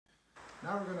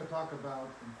Now we're going to talk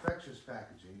about infectious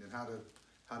packaging and how to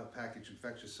package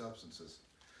infectious substances.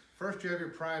 First, you have your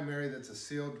primary. That's a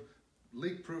sealed,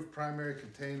 leak-proof primary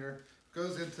container.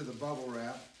 Goes into the bubble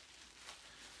wrap,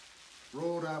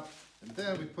 rolled up, and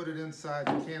then we put it inside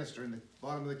the canister. In the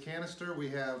bottom of the canister, we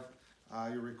have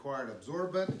your required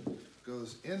absorbent.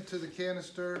 Goes into the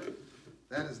canister.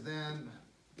 That is then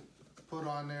put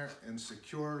on there and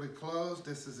securely closed.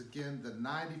 This is again the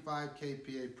 95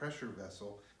 kPa pressure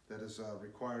vessel that is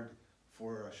required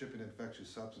for shipping infectious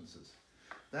substances.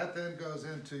 That then goes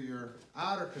into your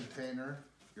outer container,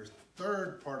 your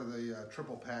third part of the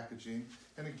triple packaging.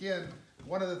 And again,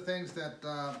 one of the things that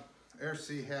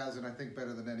AirC has, and I think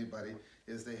better than anybody,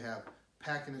 is they have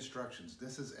packing instructions.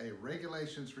 This is a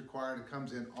regulations required. It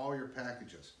comes in all your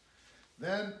packages.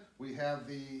 Then we have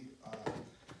the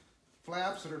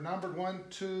flaps that are numbered 1,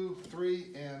 2, 3,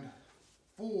 and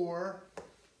 4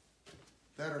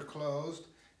 that are closed.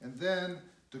 And then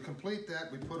to complete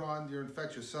that, we put on your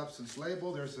infectious substance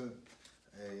label. There's a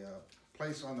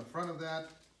place on the front of that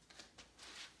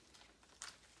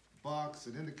box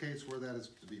that indicates where that is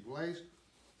to be placed.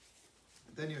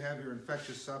 Then you have your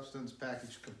infectious substance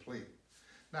package complete.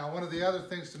 Now, one of the other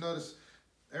things to notice,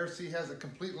 AirC has a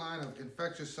complete line of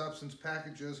infectious substance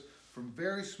packages from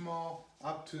very small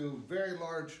up to very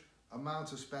large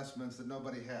amounts of specimens that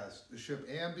nobody has to ship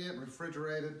ambient,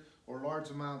 refrigerated, or large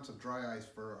amounts of dry ice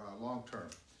for long term.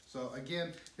 So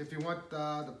again, if you want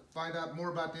to find out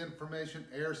more about the information,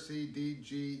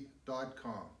 aircdg.com.